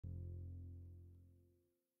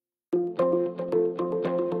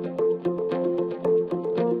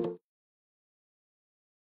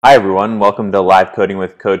Hi everyone, welcome to Live Coding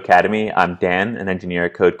with Codecademy. I'm Dan, an engineer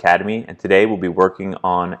at Codecademy, and today we'll be working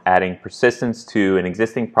on adding persistence to an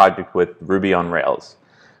existing project with Ruby on Rails.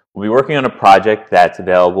 We'll be working on a project that's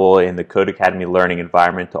available in the Codecademy learning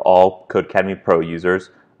environment to all Codecademy Pro users.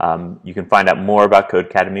 You can find out more about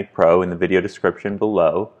Codecademy Pro in the video description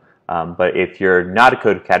below. But if you're not a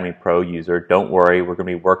Codecademy Pro user, don't worry, we're going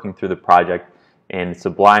to be working through the project in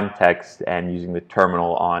Sublime Text and using the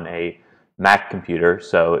terminal on a Mac computer,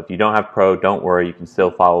 so if you don't have Pro, don't worry, you can still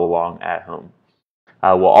follow along at home.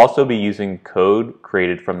 We'll also be using code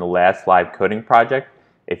created from the last live coding project.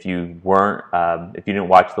 If you didn't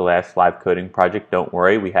watch the last live coding project, don't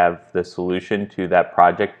worry, we have the solution to that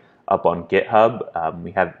project up on GitHub.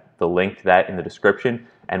 We have the link to that in the description,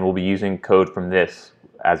 and we'll be using code from this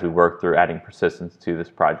as we work through adding persistence to this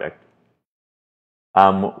project.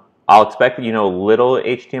 I'll expect that you know a little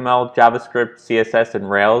HTML, JavaScript, CSS, and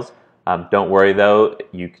Rails. Don't worry though,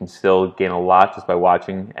 you can still gain a lot just by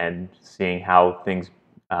watching and seeing how things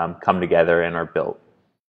come together and are built.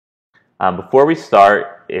 Before we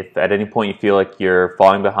start, if at any point you feel like you're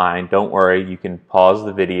falling behind, don't worry, you can pause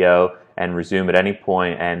the video and resume at any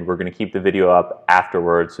point, and we're going to keep the video up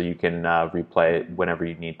afterwards so you can replay it whenever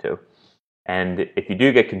you need to. And if you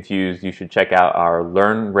do get confused, you should check out our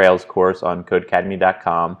Learn Rails course on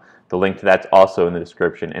Codecademy.com. The link to that's also in the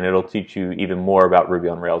description, and it'll teach you even more about Ruby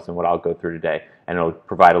on Rails than what I'll go through today, and it'll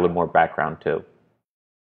provide a little more background too.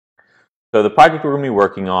 So the project we're going to be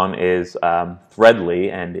working on is Threadly,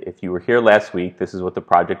 and if you were here last week, this is what the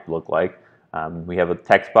project looked like. We have a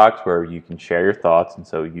text box where you can share your thoughts, and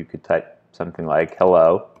so you could type something like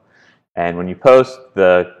hello, and when you post,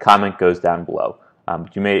 the comment goes down below.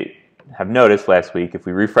 But you may have noticed last week, if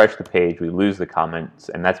we refresh the page, we lose the comments,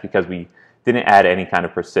 and that's because we didn't add any kind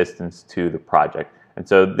of persistence to the project. And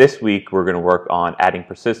so this week we're going to work on adding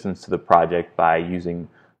persistence to the project by using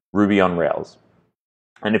Ruby on Rails.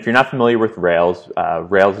 And if you're not familiar with Rails,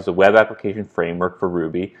 Rails is a web application framework for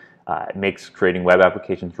Ruby. It makes creating web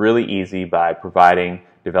applications really easy by providing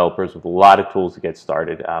developers with a lot of tools to get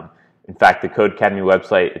started. In fact, the Codecademy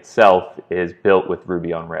website itself is built with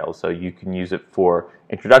Ruby on Rails, so you can use it for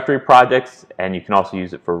introductory projects, and you can also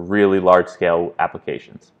use it for really large-scale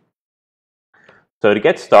applications. So to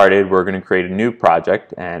get started, we're going to create a new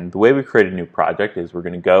project, and the way we create a new project is we're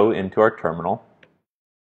going to go into our terminal,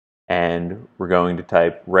 and we're going to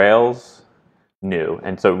type Rails new.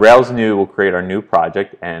 And so Rails new will create our new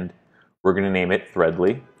project, and we're going to name it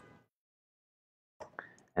Threadly.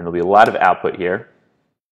 And there'll be a lot of output here.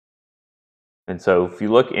 And so if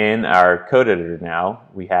you look in our code editor now,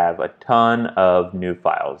 we have a ton of new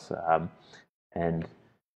files. And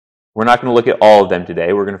we're not going to look at all of them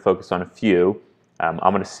today. We're going to focus on a few. I'm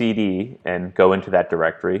going to cd and go into that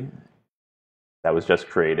directory that was just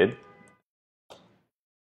created.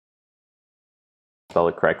 Spell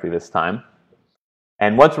it correctly this time.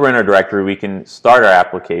 And once we're in our directory, we can start our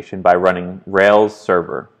application by running Rails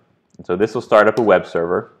server. And so this will start up a web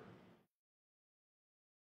server.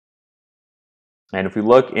 And if we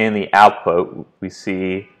look in the output, we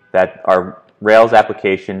see that our Rails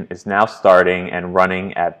application is now starting and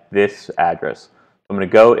running at this address. I'm going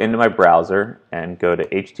to go into my browser and go to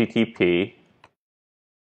HTTP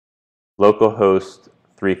localhost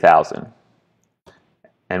 3000.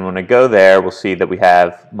 And when I go there, we'll see that we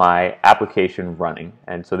have my application running.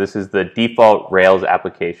 And so this is the default Rails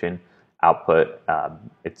application output.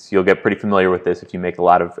 You'll get pretty familiar with this if you make a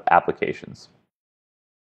lot of applications.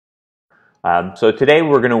 So today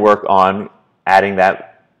we're going to work on adding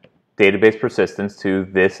that database persistence to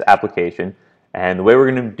this application. And the way we're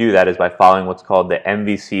going to do that is by following what's called the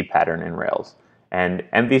MVC pattern in Rails. And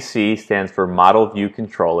MVC stands for Model View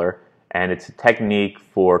Controller, and it's a technique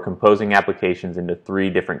for composing applications into three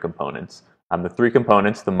different components. The three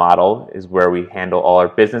components, the model is where we handle all our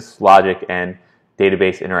business logic and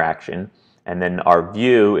database interaction. And then our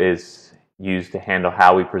view is used to handle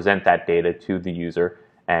how we present that data to the user.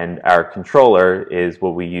 And our controller is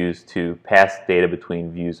what we use to pass data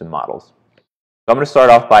between views and models. So I'm going to start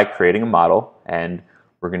off by creating a model, and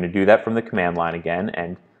we're going to do that from the command line again.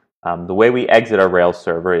 And the way we exit our Rails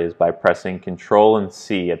server is by pressing Control and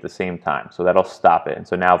C at the same time. So that'll stop it. And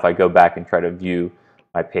so now if I go back and try to view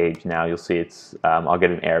my page, now you'll see I'll get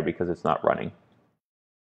an error because it's not running.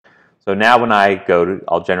 So now when I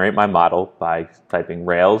I'll generate my model by typing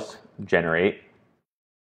Rails generate.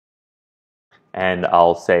 And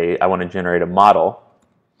I'll say I want to generate a model.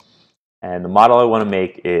 And the model I want to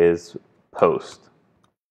make is post.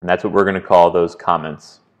 And that's what we're going to call those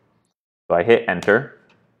comments. So I hit enter.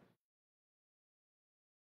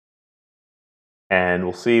 and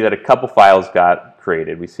we'll see that a couple files got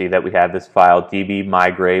created. We see that we have this file db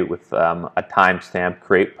migrate with a timestamp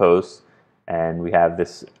create post, and we have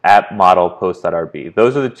this app model post.rb.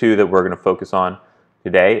 Those are the two that we're going to focus on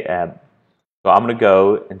today. So I'm going to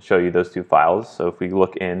go and show you those two files. So if we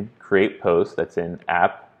look in create post, that's in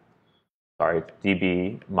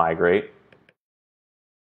db migrate,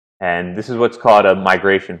 and this is what's called a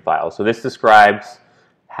migration file. So this describes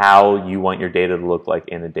how you want your data to look like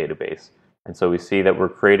in a database. And so we see that we're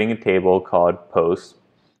creating a table called post,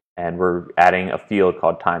 and we're adding a field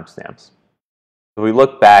called timestamps. If we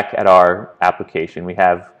look back at our application, we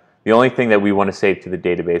have the only thing that we want to save to the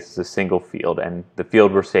database is a single field, and the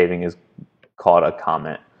field we're saving is called a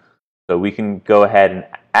comment. So we can go ahead and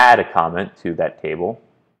add a comment to that table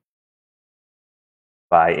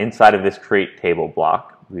by inside of this create table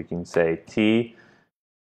block. We can say t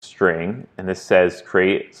string, and this says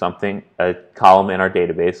create something, a column in our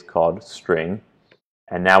database called string,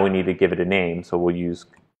 and now we need to give it a name, so we'll use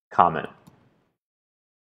comment.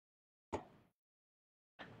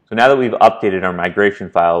 So now that we've updated our migration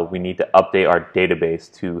file, we need to update our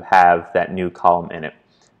database to have that new column in it.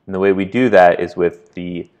 And the way we do that is with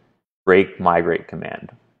the rake migrate command.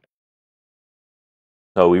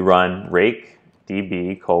 So we run rake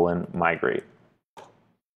db:migrate.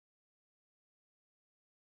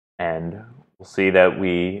 And we'll see that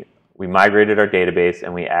we migrated our database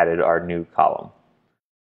and we added our new column.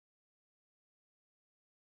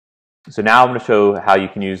 So now I'm going to show how you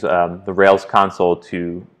can use the Rails console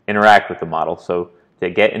to interact with the model. So to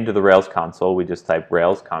get into the Rails console, we just type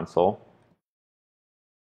Rails console.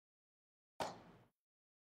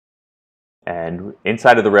 And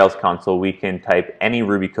inside of the Rails console, we can type any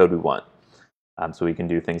Ruby code we want. So we can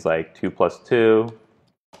do things like 2 + 2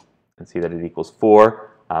 and see that it equals 4.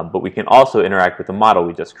 But we can also interact with the model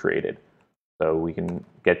we just created. So we can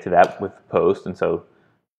get to that with post. And so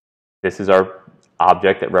this is our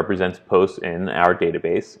object that represents posts in our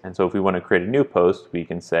database. And so if we want to create a new post, we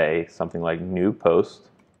can say something like new post,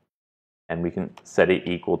 and we can set it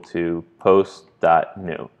equal to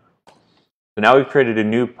post.new. So now we've created a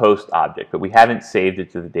new post object, but we haven't saved it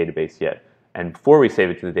to the database yet. And before we save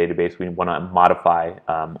it to the database, we want to modify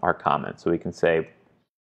our comment. So we can say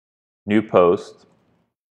new post,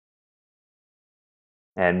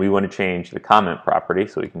 and we want to change the comment property,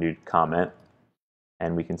 so we can do comment,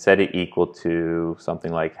 and we can set it equal to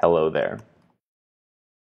something like hello there.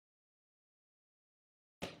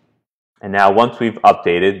 And now once we've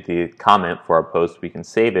updated the comment for our post, we can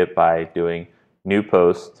save it by doing new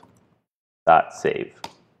post.save.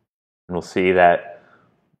 And we'll see that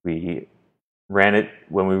we ran it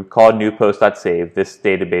when we called new post.save, this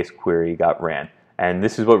database query got ran. And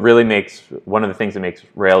this is what really makes, one of the things that makes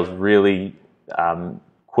Rails really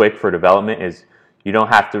quick for development is you don't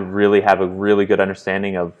have to really have a really good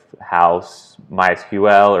understanding of how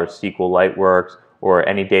MySQL or SQLite works or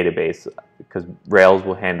any database, because Rails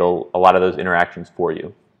will handle a lot of those interactions for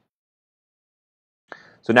you.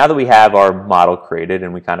 So now that we have our model created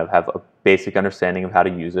and we kind of have a basic understanding of how to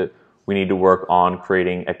use it, we need to work on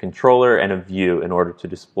creating a controller and a view in order to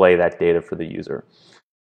display that data for the user.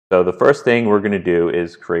 So the first thing we're going to do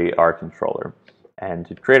is create our controller. And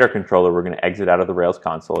to create our controller, we're going to exit out of the Rails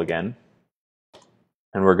console again.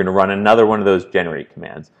 And we're going to run another one of those generate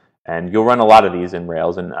commands. And you'll run a lot of these in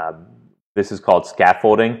Rails, and this is called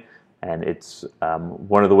scaffolding, and it's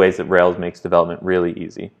one of the ways that Rails makes development really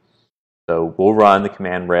easy. So we'll run the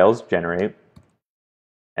command Rails generate,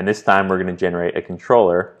 and this time we're going to generate a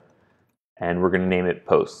controller, and we're going to name it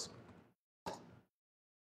posts.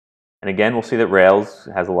 And again, we'll see that Rails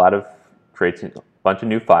has creates a bunch of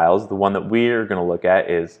new files. The one that we're going to look at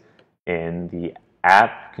is in the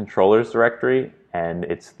app controllers directory, and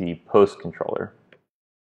it's the post controller.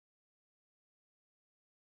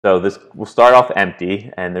 So this will start off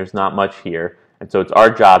empty, and there's not much here. And so it's our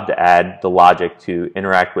job to add the logic to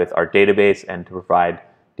interact with our database and to provide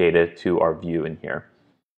data to our view in here.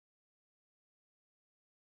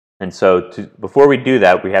 And so before we do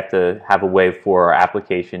that, we have to have a way for our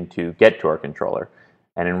application to get to our controller.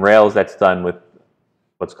 And in Rails, that's done with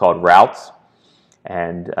what's called routes.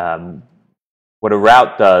 And what a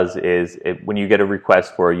route does is when you get a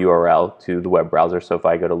request for a URL to the web browser, so if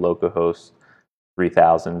I go to localhost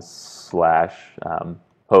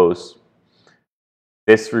 3000/host,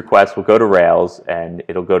 this request will go to Rails and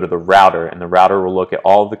it'll go to the router, and the router will look at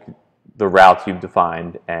all the routes you've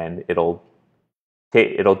defined, and it'll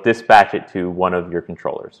dispatch it to one of your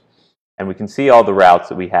controllers. And we can see all the routes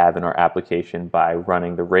that we have in our application by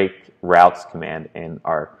running the rake routes command in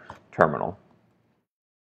our terminal.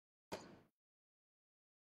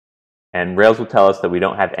 And Rails will tell us that we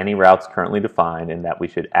don't have any routes currently defined and that we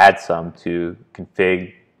should add some to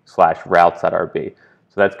config/routes.rb.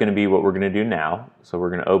 So that's going to be what we're going to do now. So we're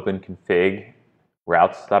going to open config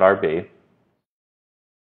routes.rb.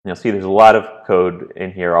 You'll see there's a lot of code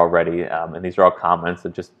in here already, and these are all comments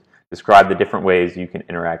that just describe the different ways you can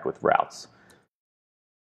interact with routes.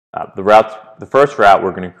 The first route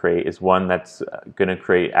we're going to create is one that's going to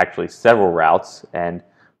create actually several routes, and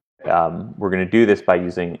we're going to do this by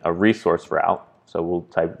using a resource route. So we'll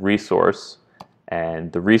type resource,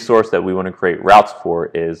 and the resource that we want to create routes for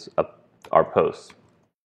is our post.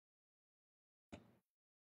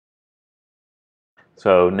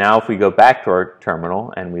 So now if we go back to our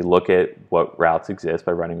terminal and we look at what routes exist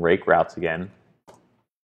by running rake routes again,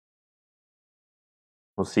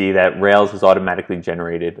 we'll see that Rails has automatically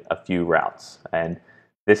generated a few routes. And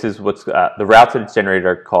this is what's the routes that it's generated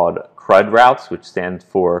are called CRUD routes, which stands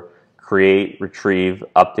for create, retrieve,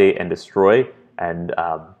 update, and destroy. And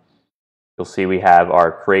you'll see we have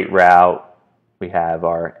our create route, we have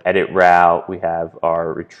our edit route, we have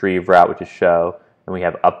our retrieve route, which is show, and we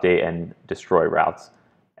have update and destroy routes.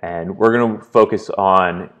 And we're going to focus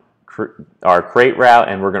on our create route,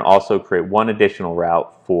 and we're going to also create one additional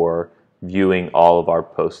route for viewing all of our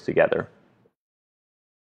posts together.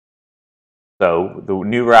 So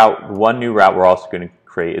one new route we're also going to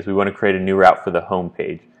create is we want to create a new route for the home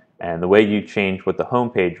page. And the way you change what the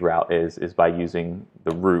home page route is by using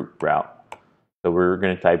the root route. So we're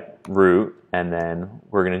going to type root, and then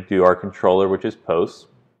we're going to do our controller, which is posts.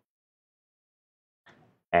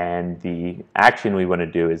 And the action we want to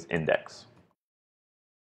do is index.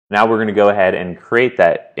 Now we're going to go ahead and create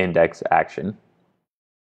that index action.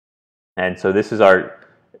 And so this is our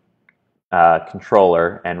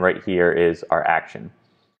controller, and right here is our action.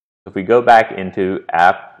 If we go back into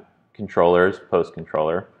app controllers, post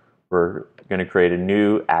controller, we're going to create a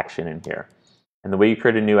new action in here. And the way you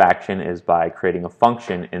create a new action is by creating a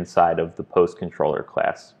function inside of the post controller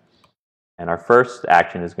class. And our first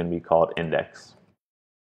action is going to be called index.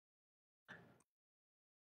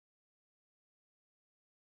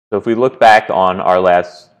 So if we look back on our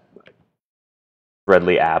last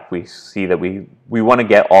Threadly app, we see that we want to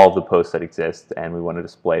get all of the posts that exist and we want to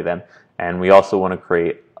display them. And we also want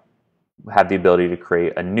to have the ability to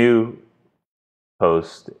create a new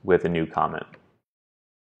post with a new comment.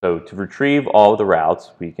 So to retrieve all of the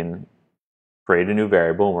routes, we can create a new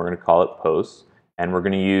variable, and we're going to call it posts. And we're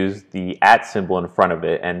going to use the @ symbol in front of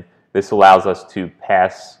it. And this allows us to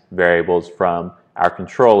pass variables from our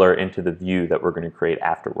controller into the view that we're going to create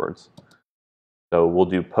afterwards. So we'll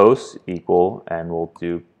do posts equal, and we'll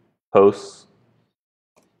do posts.all.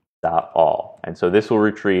 And so this will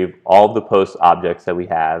retrieve all of the post objects that we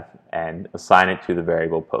have and assign it to the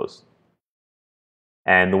variable post.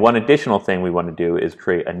 And the one additional thing we want to do is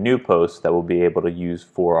create a new post that we'll be able to use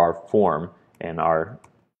for our form in our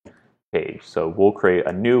page. So we'll create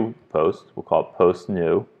a new post. We'll call it post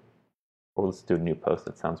new. Or let's do a new post.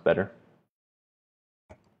 That sounds better.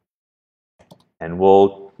 And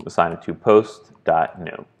we'll assign it to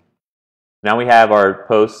post.new. Now we have our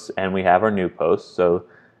posts and we have our new posts. So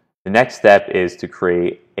the next step is to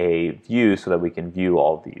create a view so that we can view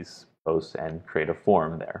all of these posts and create a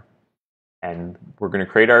form there. And we're going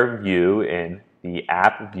to create our view in the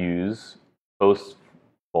app views posts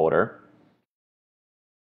folder.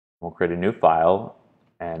 We'll create a new file,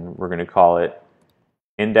 and we're going to call it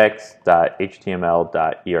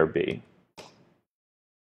index.html.erb.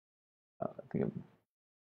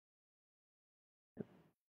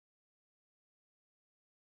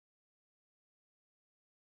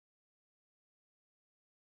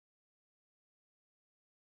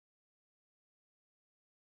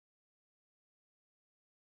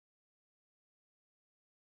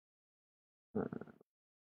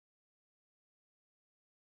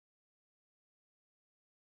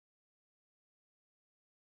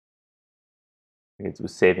 It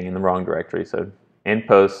was saving in the wrong directory. So in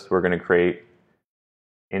posts, we're going to create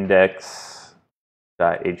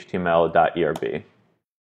index.html.erb.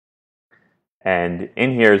 And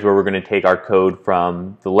in here is where we're going to take our code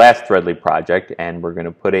from the last Threadly project, and we're going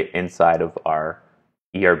to put it inside of our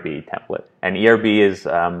ERB template. And ERB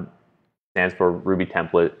stands for Ruby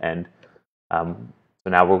template. And so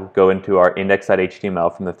now we'll go into our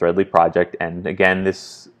index.html from the Threadly project. And again,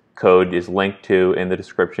 this code is linked to in the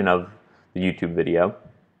description of the YouTube video.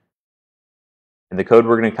 And the code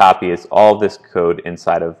we're going to copy is all this code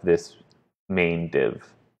inside of this main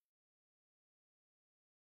div.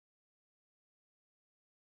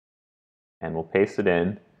 And we'll paste it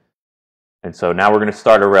in. And so now we're going to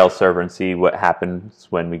start a Rails server and see what happens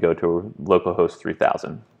when we go to localhost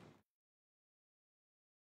 3000.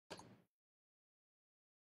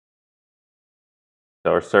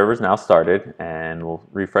 So our server's now started, and we'll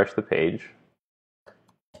refresh the page.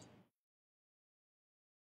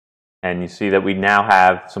 And you see that we now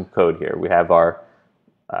have some code here. We have our,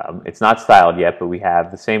 it's not styled yet, but we have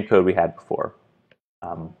the same code we had before.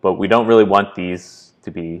 But we don't really want these to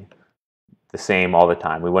be the same all the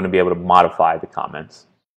time. We want to be able to modify the comments.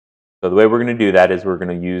 So the way we're going to do that is we're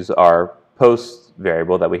going to use our post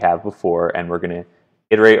variable that we have before, and we're going to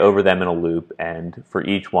iterate over them in a loop, and for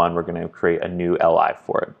each one we're going to create a new li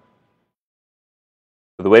for it.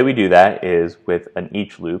 So the way we do that is with an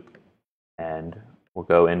each loop, and we'll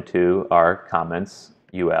go into our comments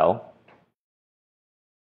ul,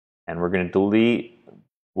 and we're going to delete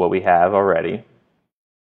what we have already,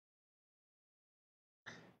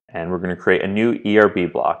 and we're going to create a new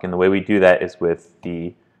ERB block. And the way we do that is with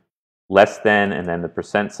the less than and then the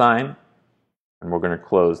percent sign, and we're going to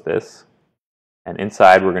close this, and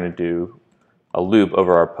inside we're going to do a loop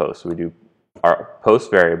over our post. So we do our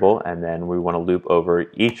post variable, and then we want to loop over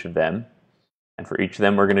each of them, and for each of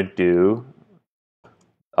them we're going to do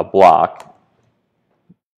a block.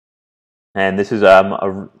 And this is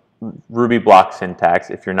a Ruby block syntax.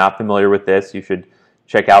 If you're not familiar with this, you should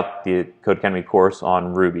check out the Codecademy course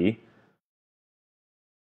on Ruby.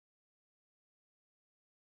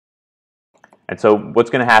 And so what's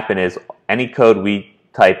going to happen is any code we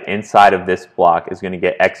type inside of this block is going to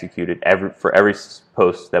get executed for every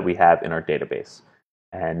post that we have in our database.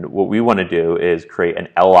 And what we want to do is create an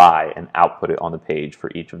li and output it on the page for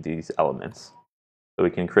each of these elements. So we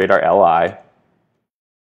can create our li,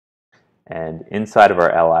 and inside of our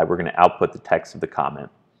li we're going to output the text of the comment.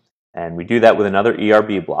 And we do that with another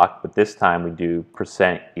ERB block, but this time we do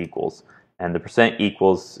 %equals. And the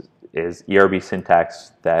 %equals is ERB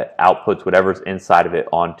syntax that outputs whatever's inside of it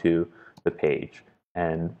onto the page.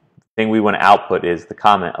 And the thing we want to output is the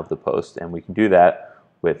comment of the post, and we can do that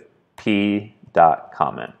with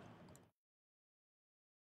p.comment.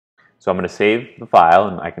 So I'm going to save the file,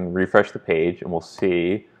 and I can refresh the page, and we'll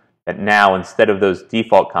see that now instead of those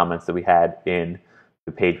default comments that we had in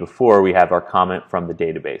the page before, we have our comment from the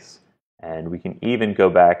database. And we can even go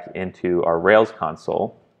back into our Rails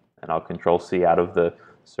console, and I'll Control-C out of the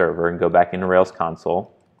server and go back into Rails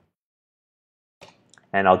console.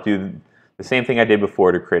 And I'll do the same thing I did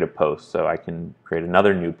before to create a post. So I can create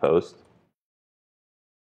another new post.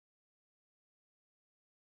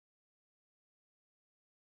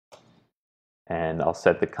 And I'll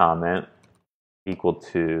set the comment equal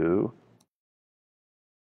to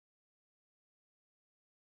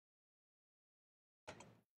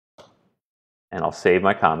and I'll save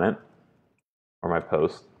my comment or my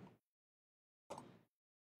post.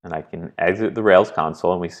 And I can exit the Rails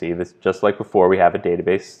console, and we see this just like before. We have a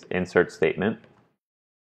database insert statement.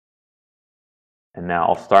 And now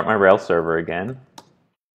I'll start my Rails server again.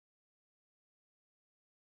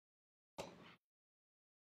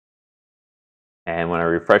 And when I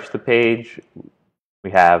refresh the page, we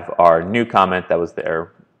have our new comment that was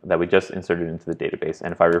there that we just inserted into the database.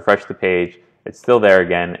 And if I refresh the page, it's still there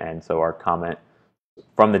again, and so our comment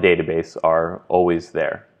from the database are always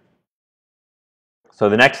there. So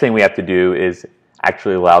the next thing we have to do is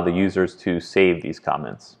actually allow the users to save these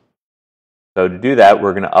comments. So to do that,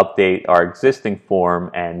 we're going to update our existing form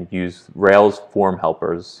and use Rails form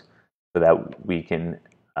helpers so that we can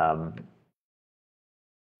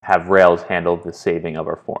have Rails handle the saving of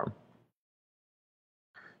our form.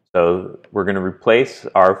 So we're going to replace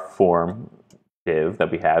our form div that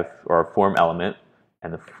we have, or our form element,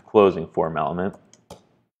 and the closing form element.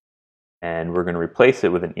 And we're going to replace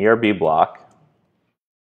it with an ERB block.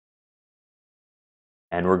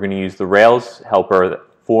 And we're going to use the Rails helper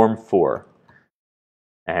form4.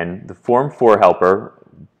 And the form4 helper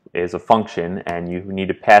is a function, and you need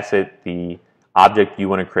to pass it the object you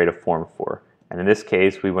want to create a form for. And in this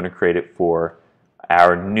case, we want to create it for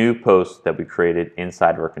our new post that we created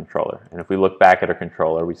inside of our controller. And if we look back at our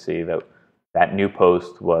controller, we see that that new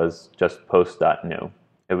post was just post.new.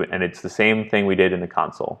 And it's the same thing we did in the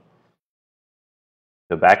console.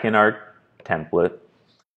 So back in our template,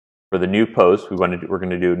 for the new post, we're going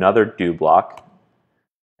to do another do block,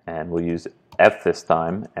 and we'll use f this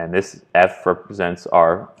time, and this f represents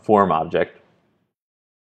our form object.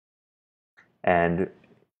 And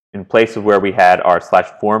in place of where we had our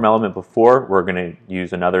 /form element before, we're going to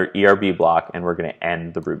use another ERB block, and we're going to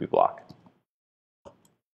end the Ruby block.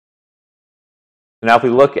 So now if we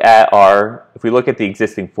look at the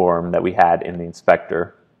existing form that we had in the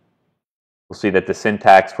inspector, we'll see that the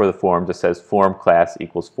syntax for the form just says form class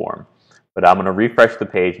equals form. But I'm going to refresh the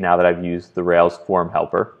page now that I've used the Rails form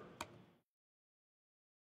helper.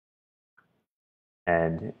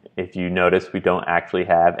 And if you notice, we don't actually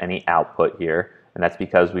have any output here. and that's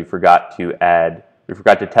because we forgot to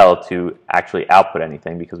tell it to actually output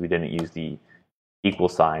anything because we didn't use the equal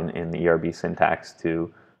sign in the ERB syntax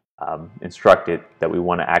to instruct it that we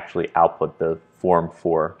want to actually output the form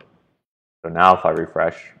for. So now if I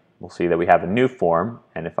refresh, we'll see that we have a new form,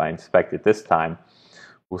 and if I inspect it this time,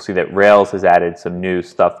 we'll see that Rails has added some new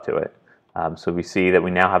stuff to it. So we see that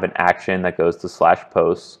we now have an action that goes to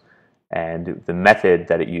 /posts, and the method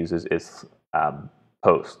that it uses is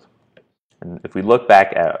post. And if we look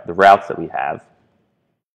back at the routes that we have,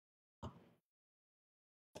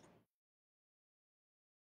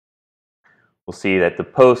 we'll see that the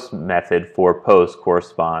post method for post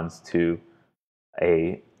corresponds to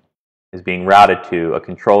is being routed to a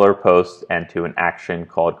controller post and to an action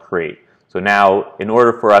called create. So now, in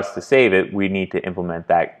order for us to save it, we need to implement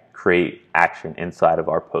that create action inside of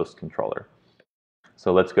our post controller.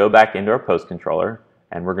 So let's go back into our post controller,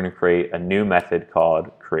 and we're going to create a new method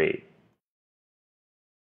called create.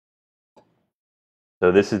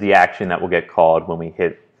 So this is the action that will get called when we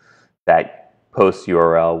hit that post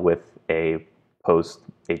URL with a post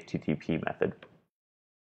HTTP method.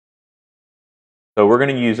 So we're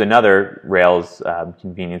going to use another Rails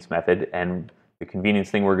convenience method, and the convenience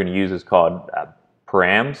thing we're going to use is called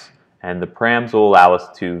params, and the params will allow us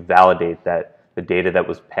to validate that the data that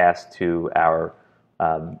was passed to our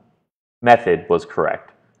method was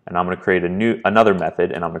correct. And I'm going to create another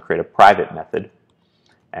method, and I'm going to create a private method.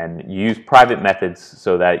 And you use private methods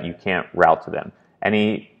so that you can't route to them.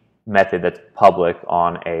 Any method that's public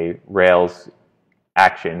on a Rails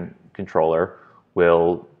action controller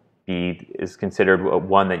is considered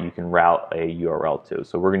one that you can route a URL to.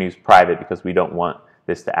 So we're going to use private because we don't want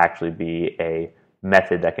this to actually be a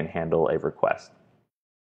method that can handle a request.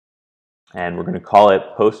 And we're going to call it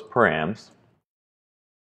post params.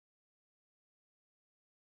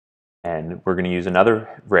 And we're going to use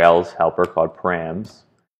another Rails helper called params.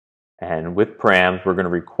 And with params, we're going to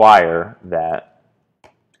require that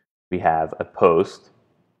we have a post.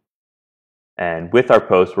 And with our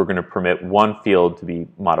post, we're going to permit one field to be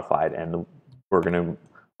modified, and we're going to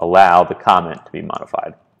allow the comment to be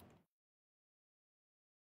modified.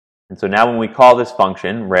 And so now when we call this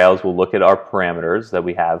function, Rails will look at our parameters that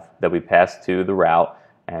we pass to the route,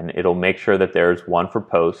 and it'll make sure that there's one for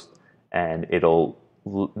post, and it'll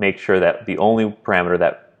make sure that the only parameter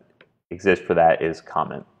that exists for that is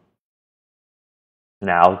comment.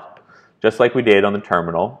 Now, just like we did on the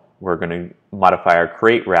terminal, we're going to modify our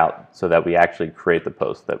create route so that we actually create the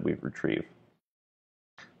post that we've retrieved.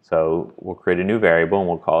 So we'll create a new variable, and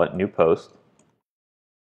we'll call it new post.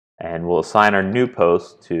 And we'll assign our new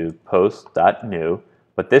post to post.new,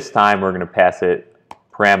 but this time we're going to pass it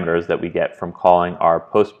parameters that we get from calling our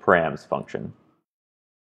postparams function.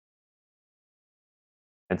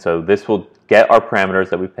 And so this will get our parameters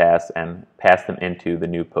that we passed and pass them into the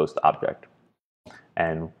new post object.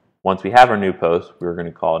 And once we have our new post, we're going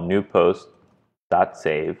to call new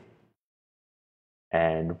post.save.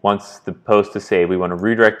 And once the post is saved, we want to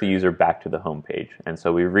redirect the user back to the home page. And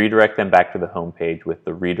so we redirect them back to the home page with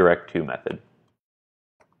the redirect to method.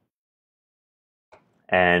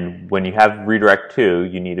 And when you have redirect to,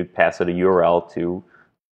 you need to pass it a URL to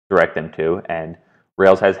direct them to. And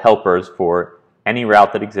Rails has helpers for any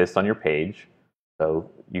route that exists on your page. So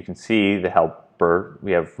you can see the helper.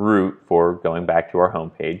 We have root for going back to our home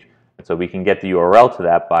page. And so we can get the URL to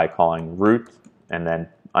that by calling root and then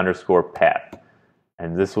underscore path.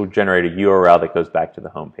 And this will generate a URL that goes back to the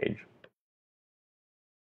home page.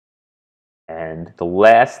 And the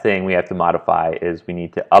last thing we have to modify is we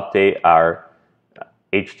need to update our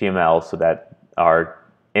HTML so that our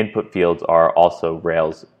input fields are also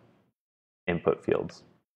Rails input fields.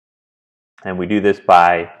 And we do this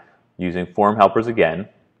by using form helpers again.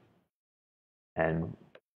 And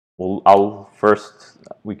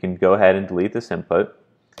we can go ahead and delete this input.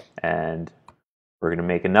 And we're going to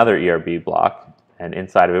make another ERB block. And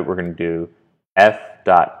inside of it, we're going to do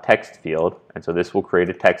f.textField. And so this will create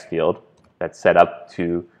a text field that's set up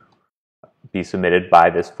to be submitted by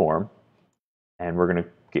this form. And we're going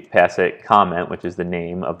to pass it comment, which is the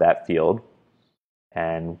name of that field.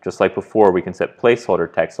 And just like before, we can set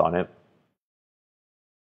placeholder text on it.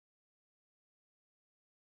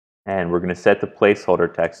 And we're going to set the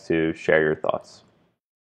placeholder text to share your thoughts.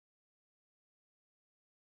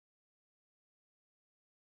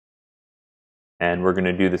 And we're going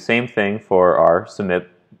to do the same thing for our submit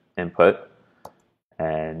input.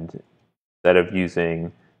 And instead of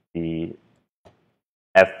using the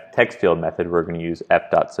f.textField method, we're going to use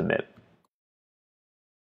f.submit.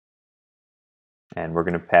 And we're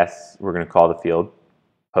going to call the field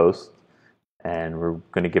post, and we're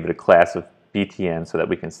going to give it a class of btn so that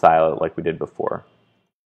we can style it like we did before.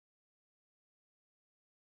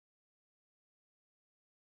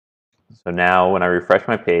 So now when I refresh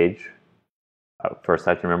my page, first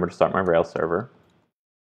I have to remember to start my Rails server.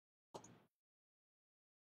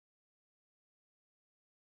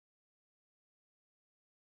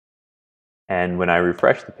 And when I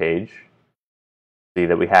refresh the page, see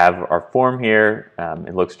that we have our form here.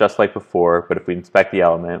 It looks just like before, but if we inspect the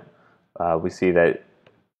element, we see that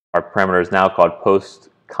our parameter is now called post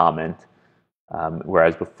comment,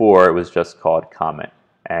 whereas before it was just called comment.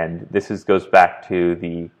 And this goes back to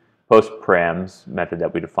the post params method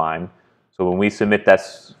that we defined. So when we submit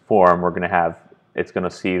this form, it's going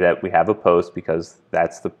to see that we have a post because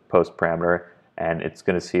that's the post parameter, and it's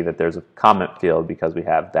going to see that there's a comment field because we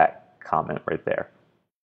have that comment right there.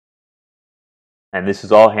 And this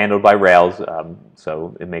is all handled by Rails,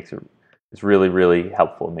 so it's really, really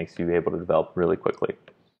helpful. It makes you able to develop really quickly.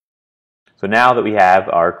 So now that we have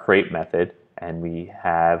our create method and we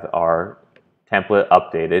have our template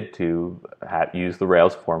updated to use the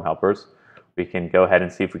Rails form helpers, we can go ahead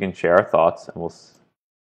and see if we can share our thoughts, and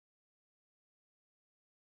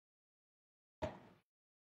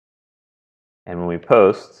when we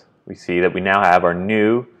post, we see that we now have our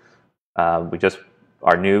new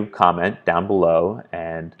our new comment down below,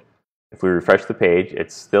 and if we refresh the page,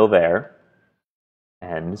 it's still there.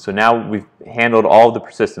 And so now we've handled all of the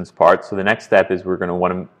persistence parts. So the next step is we're going to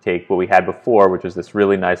want to take what we had before, which is this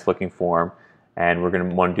really nice looking form, and we're going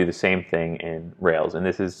to want to do the same thing in Rails. And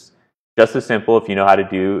this is just as simple. If you know how to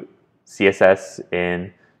do CSS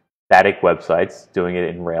in static websites, doing it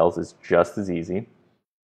in Rails is just as easy.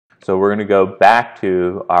 So we're going to go back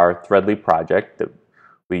to our Threadly project that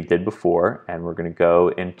we did before, and we're going to go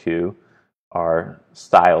into our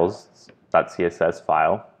styles.css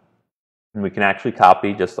file. And we can actually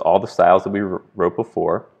copy just all the styles that we wrote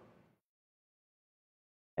before.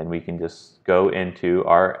 And we can just go into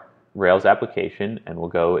our Rails application, and we'll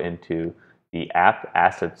go into the app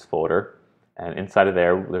assets folder. And inside of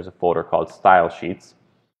there's a folder called style sheets.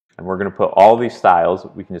 And we're going to put all these styles,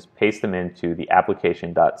 we can just paste them into the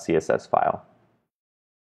application.css file.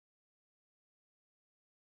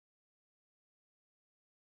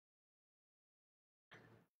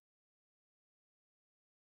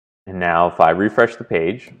 And now if I refresh the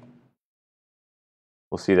page,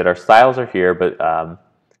 we'll see that our styles are here, but a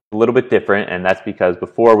little bit different, and that's because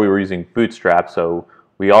before we were using Bootstrap, so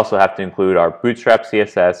we also have to include our Bootstrap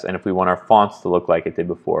CSS, and if we want our fonts to look like it did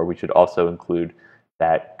before, we should also include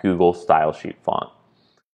that Google style sheet font.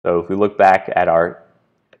 So if we look back at our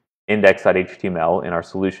index.html in our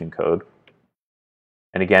solution code,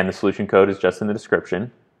 and again, the solution code is just in the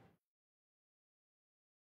description,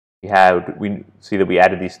 we see that we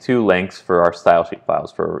added these two links for our style sheet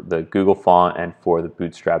files, for the Google font and for the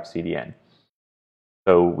Bootstrap CDN.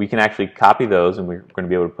 So we can actually copy those, and we're going to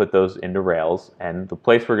be able to put those into Rails, and the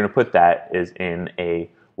place we're going to put that is in a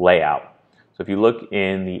layout. So if you look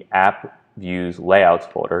in the app views layouts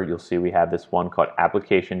folder, you'll see we have this one called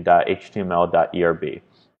application.html.erb.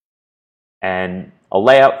 And a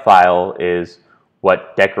layout file is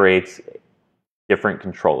what decorates different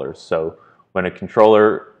controllers. So when a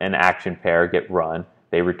controller and action pair get run,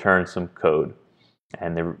 they return some code.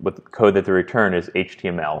 And the code that they return is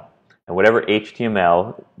HTML. And whatever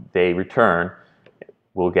HTML they return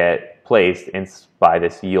will get placed by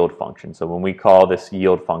this yield function. So when we call this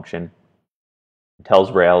yield function, it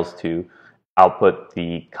tells Rails to output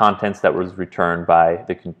the contents that was returned by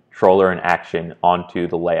the controller and action onto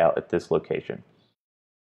the layout at this location.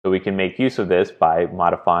 So we can make use of this by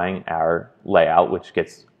modifying our layout, which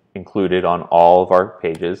gets included on all of our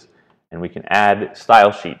pages, and we can add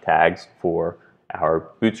style sheet tags for our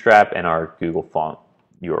Bootstrap and our Google font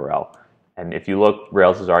URL. And if you look,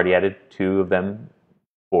 Rails has already added two of them.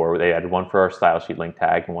 They added one for our style sheet link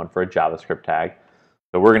tag and one for a JavaScript tag.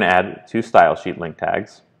 So we're going to add two style sheet link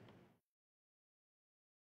tags.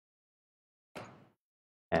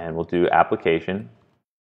 And we'll do application.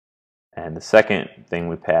 And the second thing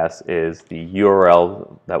we pass is the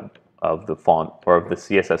URL of the font or of the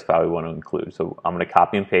CSS file we want to include. So I'm going to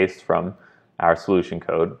copy and paste from our solution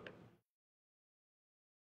code.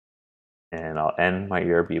 And I'll end my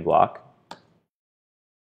ERB block.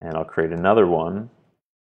 And I'll create another one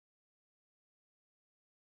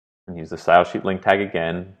and use the style sheet link tag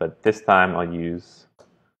again, but this time I'll use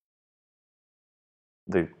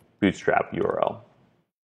the Bootstrap URL.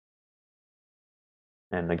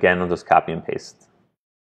 And again, I'll just copy and paste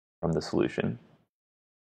from the solution.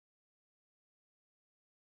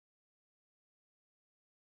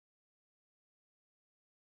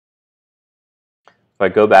 If I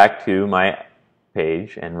go back to my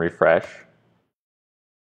page and refresh,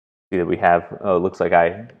 See that we have, oh, it looks like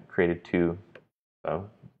I created two. So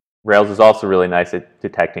Rails is also really nice at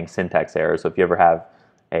detecting syntax errors. So if you ever have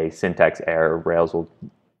a syntax error, Rails will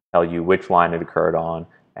tell you which line it occurred on,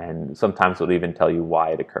 and sometimes it'll even tell you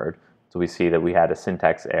why it occurred. So we see that we had a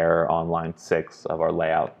syntax error on line 6 of our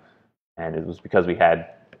layout, and it was because we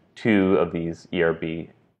had two of these ERB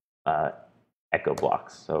echo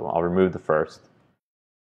blocks. So I'll remove the first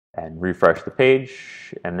and refresh the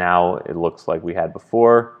page, and now it looks like we had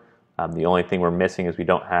before. The only thing we're missing is we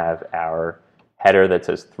don't have our header that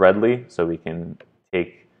says Threadly, so we can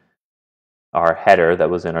take our header that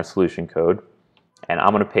was in our solution code, and I'm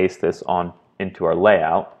going to paste this on into our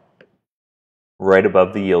layout right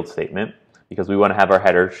above the yield statement, because we want to have our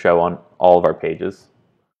header show on all of our pages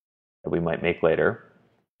that we might make later.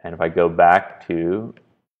 And if I go back to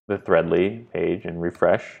the Threadly page and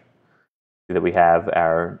refresh, see that we have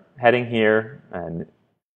our heading here, and if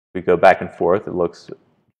we go back and forth, it looks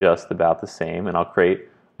just about the same. And I'll create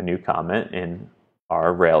a new comment in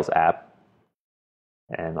our Rails app,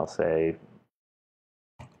 and I'll say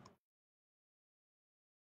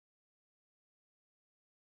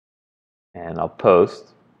and I'll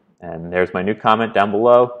post, and there's my new comment down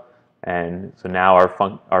below. And so now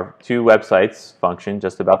our two websites function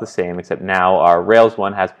just about the same, except now our Rails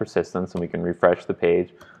one has persistence, and we can refresh the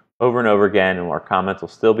page over and over again, and our comments will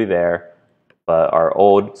still be there. But our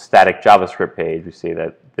old static JavaScript page, we see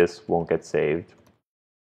that this won't get saved.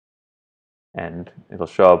 And it'll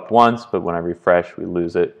show up once, but when I refresh, we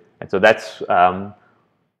lose it. And so that's the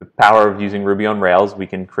power of using Ruby on Rails. We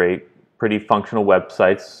can create pretty functional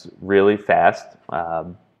websites really fast.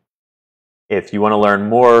 If you want to learn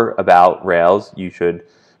more about Rails, you should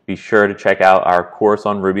be sure to check out our course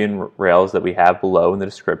on Ruby and Rails that we have below in the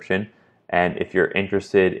description. And if you're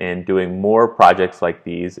interested in doing more projects like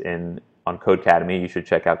these on Codecademy, you should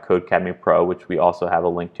check out Codecademy Pro, which we also have a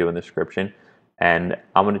link to in the description. And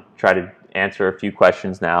I'm going to try to answer a few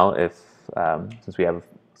questions now, since we have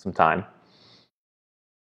some time.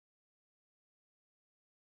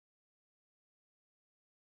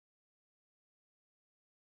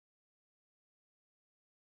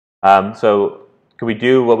 So could we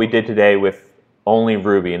do what we did today with only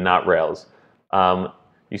Ruby and not Rails?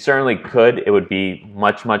 You certainly could. It would be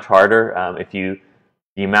much, much harder.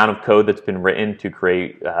 The amount of code that's been written to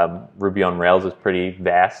create Ruby on Rails is pretty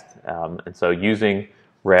vast. And so using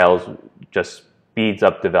Rails just speeds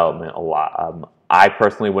up development a lot. I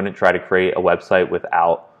personally wouldn't try to create a website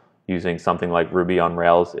without using something like Ruby on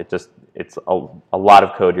Rails. It's a lot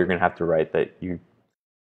of code you're going to have to write that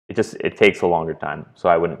it takes a longer time, so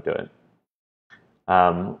I wouldn't do it.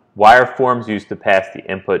 Why are forms used to pass the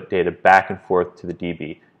input data back and forth to the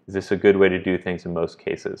DB? Is this a good way to do things in most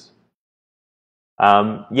cases?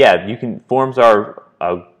 Yeah, forms are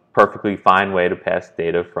a perfectly fine way to pass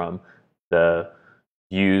data from the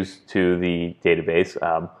views to the database.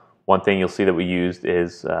 One thing you'll see that we used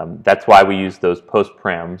is, that's why we used those post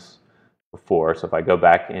params before. So if I go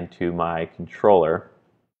back into my controller,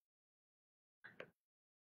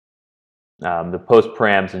 the post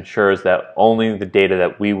params ensures that only the data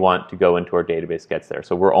that we want to go into our database gets there.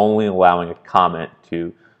 So we're only allowing a comment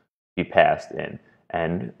to be passed in.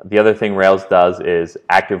 And the other thing Rails does is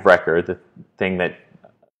active record, the thing that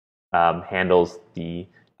handles the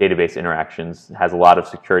database interactions, has a lot of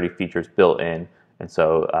security features built in, and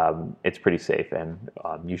so it's pretty safe. And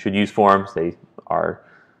you should use forms. They are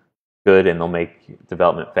good, and they'll make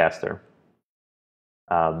development faster.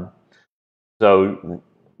 So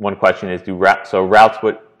one question is, routes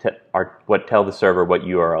what tell the server what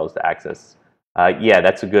URLs to access? Yeah,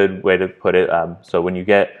 that's a good way to put it. So when you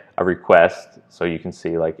get a request, so you can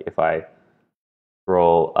see, like, if I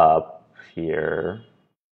scroll up here,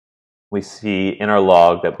 we see in our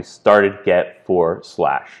log that we started get /.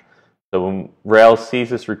 So when Rails sees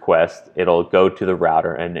this request, it'll go to the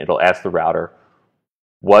router and it'll ask the router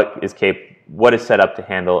what is set up to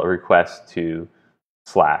handle a request to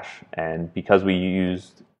 /. And because we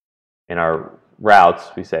used in our routes,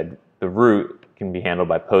 we said the root can be handled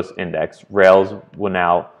by post index. The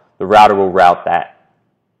router will route that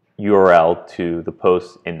URL to the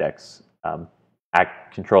post index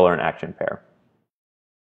controller and action pair.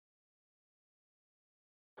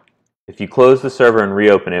 If you close the server and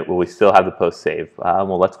reopen it, will we still have the post saved?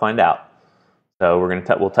 Well, let's find out. So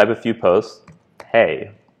we'll type a few posts.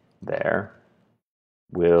 Hey there,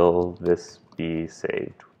 will this be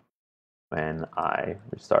saved when I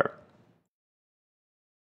restart?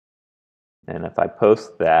 And if I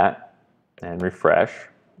post that and refresh,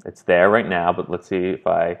 it's there right now, but let's see if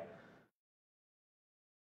I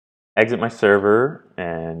exit my server,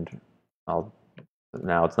 and now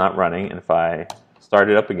it's not running. And if I start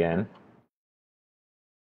it up again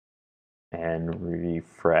and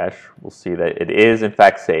refresh, we'll see that it is in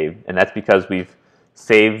fact saved, and that's because we've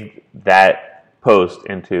saved that post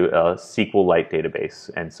into a SQLite database.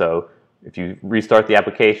 And so if you restart the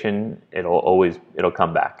application, it'll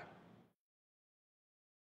come back.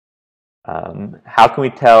 How can we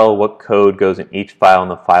tell what code goes in each file in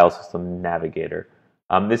the file system navigator?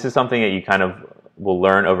 This is something that you kind of will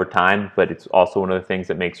learn over time, but it's also one of the things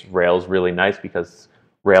that makes Rails really nice, because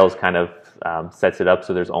Rails kind of sets it up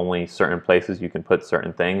so there's only certain places you can put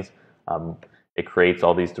certain things. It creates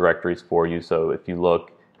all these directories for you, so if you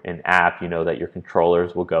look in app, you know that your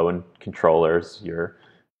controllers will go in controllers, your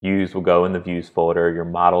views will go in the views folder, your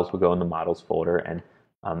models will go in the models folder, and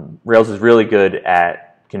Rails is really good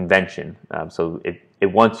at convention. So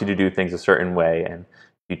it wants you to do things a certain way, and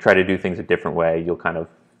if you try to do things a different way, you'll kind of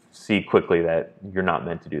see quickly that you're not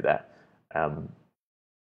meant to do that.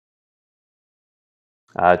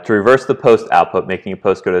 To reverse the post output, making a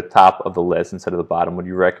post go to the top of the list instead of the bottom, would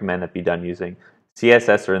you recommend that be done using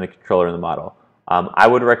CSS or in the controller in the model? I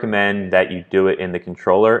would recommend that you do it in the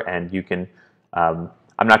controller, and you can, I'm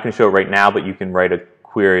not going to show it right now, but you can write a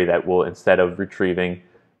query that will, instead of retrieving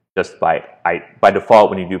just by default,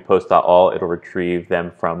 when you do post.all, it'll retrieve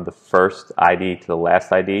them from the first ID to the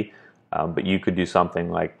last ID, but you could do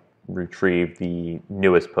something like retrieve the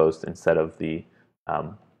newest post instead of the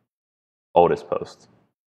oldest post.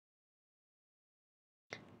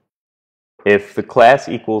 If the class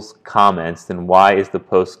equals comments, then why is the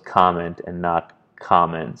post comment and not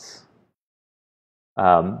comments?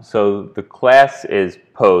 So the class is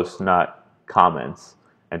post, not comments,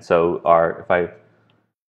 and so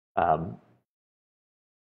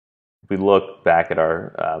if we look back at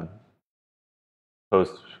our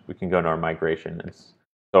post, we can go into our migration.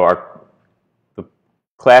 So the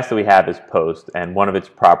class that we have is post, and one of its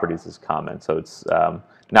properties is comment. So it's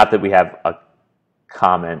not that we have a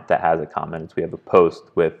comment that has a comment, it's we have a post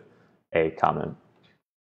with a comment.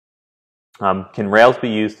 Can Rails be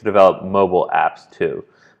used to develop mobile apps too?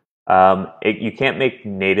 You can't make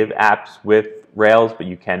native apps with Rails, but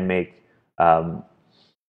you can make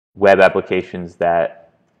web applications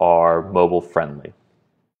that are mobile friendly.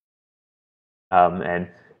 And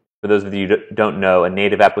for those of you who don't know, a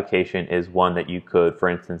native application is one that you could, for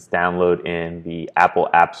instance, download in the Apple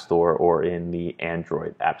App Store or in the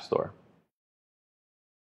Android App Store.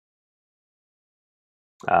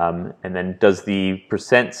 And then, does the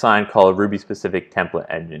 % call a Ruby-specific template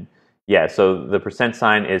engine? Yeah, so the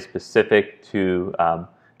 % is specific to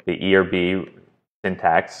the ERB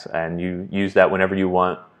syntax, and you use that whenever you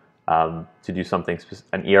want to do something,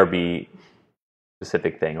 an ERB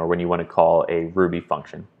specific thing, or when you want to call a Ruby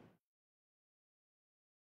function.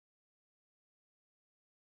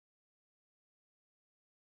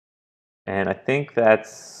 And I think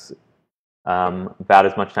that's about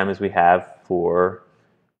as much time as we have for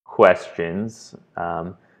questions.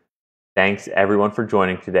 Thanks everyone for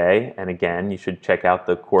joining today, and again, you should check out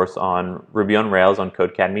the course on Ruby on Rails on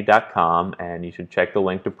Codecademy.com, and you should check the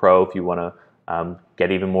link to Pro if you want to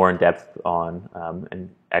get even more in depth on and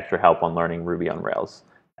extra help on learning Ruby on Rails.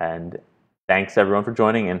 And thanks everyone for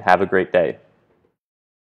joining, and have a great day.